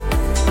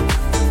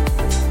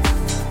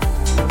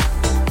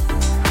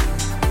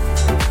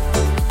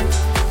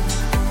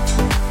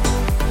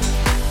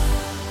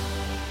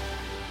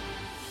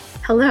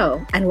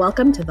Hello, and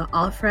welcome to the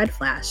All for Ed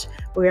Flash,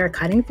 where we are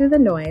cutting through the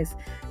noise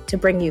to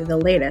bring you the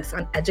latest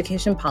on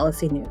education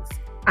policy news.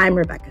 I'm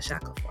Rebecca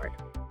Shackelford.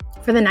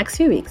 For the next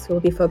few weeks, we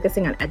will be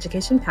focusing on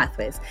education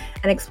pathways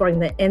and exploring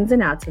the ins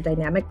and outs of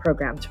dynamic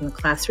programs from the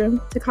classroom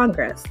to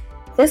Congress.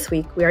 This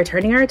week, we are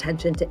turning our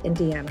attention to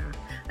Indiana,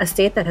 a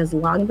state that has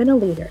long been a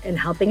leader in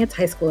helping its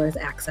high schoolers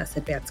access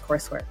advanced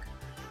coursework.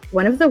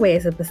 One of the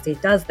ways that the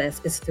state does this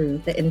is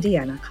through the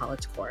Indiana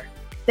College Core.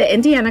 The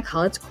Indiana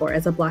College Core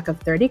is a block of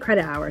 30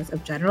 credit hours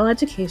of general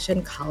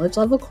education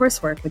college-level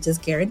coursework which is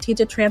guaranteed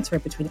to transfer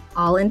between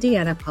all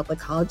Indiana public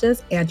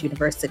colleges and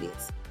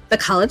universities. The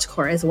College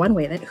Core is one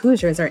way that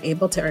Hoosiers are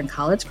able to earn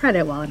college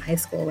credit while in high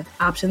school, with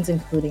options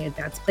including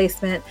advanced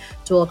placement,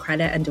 dual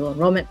credit and dual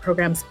enrollment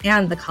programs,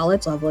 and the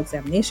college-level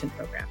examination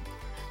program.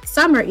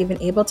 Some are even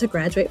able to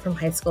graduate from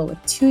high school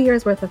with 2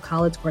 years' worth of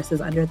college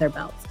courses under their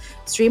belts,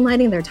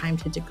 streamlining their time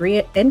to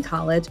degree in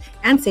college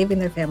and saving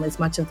their families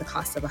much of the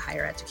cost of a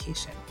higher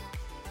education.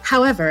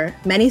 However,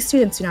 many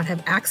students do not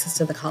have access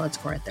to the College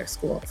Core at their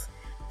schools.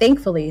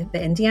 Thankfully,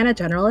 the Indiana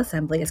General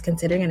Assembly is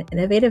considering an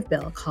innovative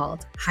bill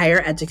called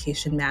Higher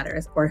Education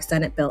Matters, or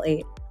Senate Bill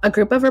 8. A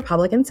group of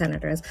Republican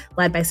senators,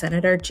 led by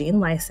Senator Jean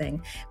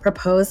Lysing,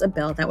 proposed a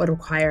bill that would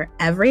require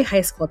every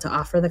high school to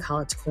offer the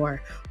College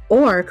Core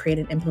or create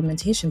an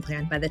implementation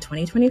plan by the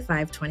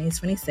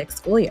 2025-2026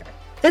 school year.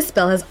 This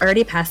bill has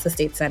already passed the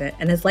state Senate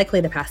and is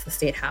likely to pass the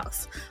state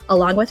House.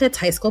 Along with its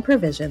high school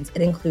provisions,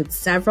 it includes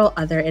several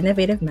other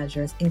innovative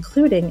measures,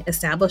 including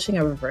establishing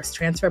a reverse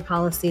transfer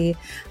policy,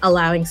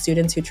 allowing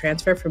students who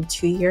transfer from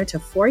 2-year to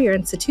 4-year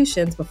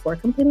institutions before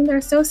completing their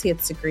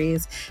associate's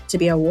degrees to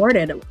be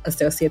awarded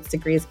associate's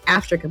degrees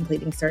after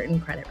completing certain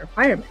credit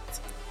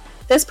requirements.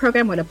 This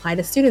program would apply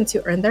to students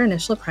who earned their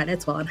initial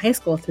credits while in high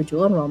school through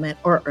dual enrollment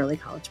or early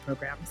college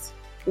programs.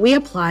 We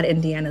applaud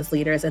Indiana's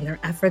leaders in their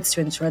efforts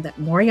to ensure that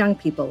more young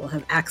people will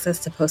have access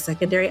to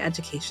post-secondary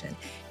education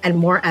and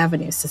more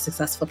avenues to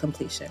successful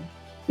completion.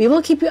 We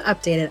will keep you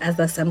updated as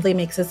the Assembly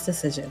makes its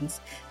decisions.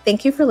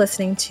 Thank you for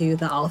listening to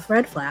the All for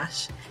Ed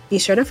Flash. Be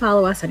sure to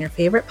follow us on your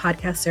favorite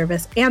podcast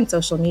service and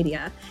social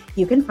media.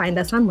 You can find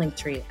us on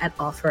Linktree at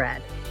All for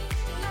Ed.